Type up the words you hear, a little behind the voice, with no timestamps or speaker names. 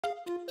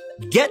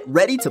Get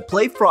ready to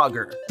play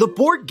Frogger, the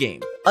board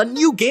game, a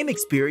new game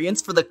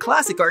experience for the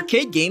classic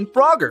arcade game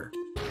Frogger.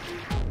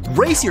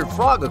 Race your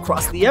frog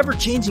across the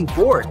ever-changing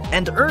board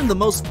and earn the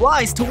most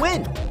flies to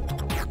win.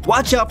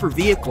 Watch out for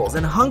vehicles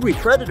and hungry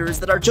predators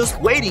that are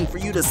just waiting for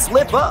you to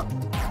slip up.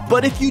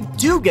 But if you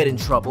do get in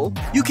trouble,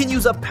 you can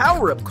use a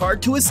power-up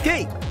card to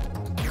escape.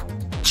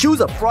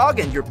 Choose a frog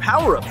and your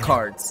power-up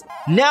cards.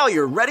 Now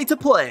you're ready to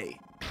play.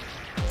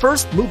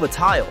 First, move a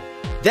tile.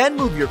 Then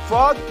move your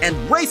frog and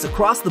race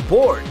across the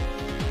board.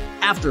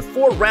 After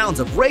 4 rounds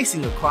of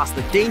racing across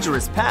the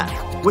dangerous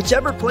path,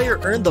 whichever player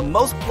earned the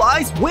most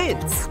flies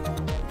wins.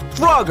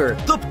 Frogger,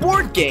 the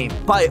board game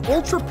by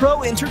Ultra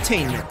Pro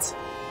Entertainment.